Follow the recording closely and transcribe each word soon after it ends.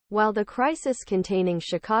while the crisis containing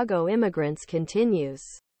Chicago immigrants continues.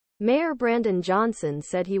 Mayor Brandon Johnson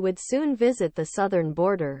said he would soon visit the southern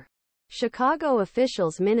border. Chicago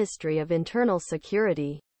officials' Ministry of Internal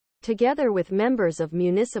Security, together with members of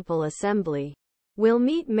Municipal Assembly, will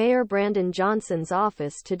meet Mayor Brandon Johnson's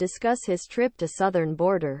office to discuss his trip to southern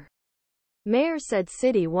border. Mayor said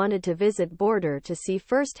city wanted to visit border to see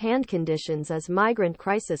first-hand conditions as migrant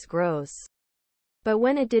crisis grows, but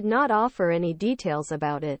when it did not offer any details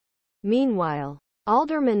about it. Meanwhile,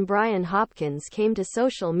 Alderman Brian Hopkins came to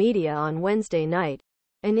social media on Wednesday night.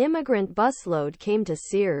 An immigrant busload came to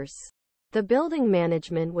Sears. The building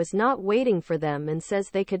management was not waiting for them and says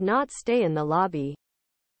they could not stay in the lobby.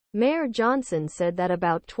 Mayor Johnson said that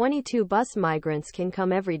about 22 bus migrants can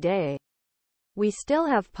come every day. We still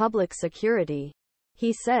have public security,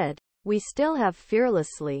 he said. We still have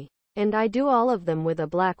fearlessly. And I do all of them with a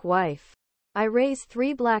black wife. I raise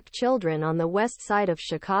 3 black children on the west side of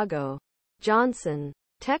Chicago. Johnson.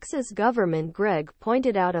 Texas government Greg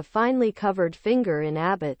pointed out a finely covered finger in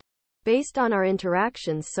Abbott. Based on our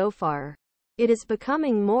interactions so far, it is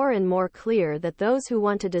becoming more and more clear that those who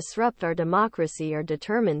want to disrupt our democracy are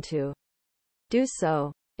determined to do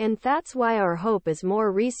so. And that's why our hope is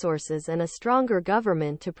more resources and a stronger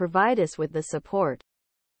government to provide us with the support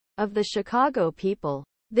of the Chicago people.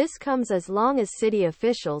 This comes as long as city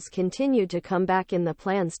officials continue to come back in the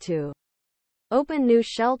plans to open new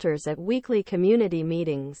shelters at weekly community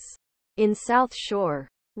meetings. In South Shore,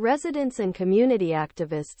 residents and community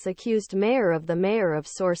activists accused Mayor of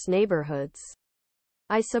source neighborhoods.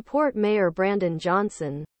 I support Mayor Brandon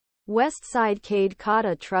Johnson, West Side Cade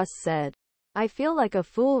Cotta Truss said. I feel like a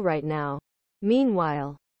fool right now.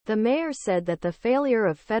 Meanwhile, the mayor said that the failure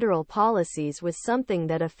of federal policies was something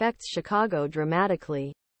that affects Chicago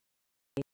dramatically.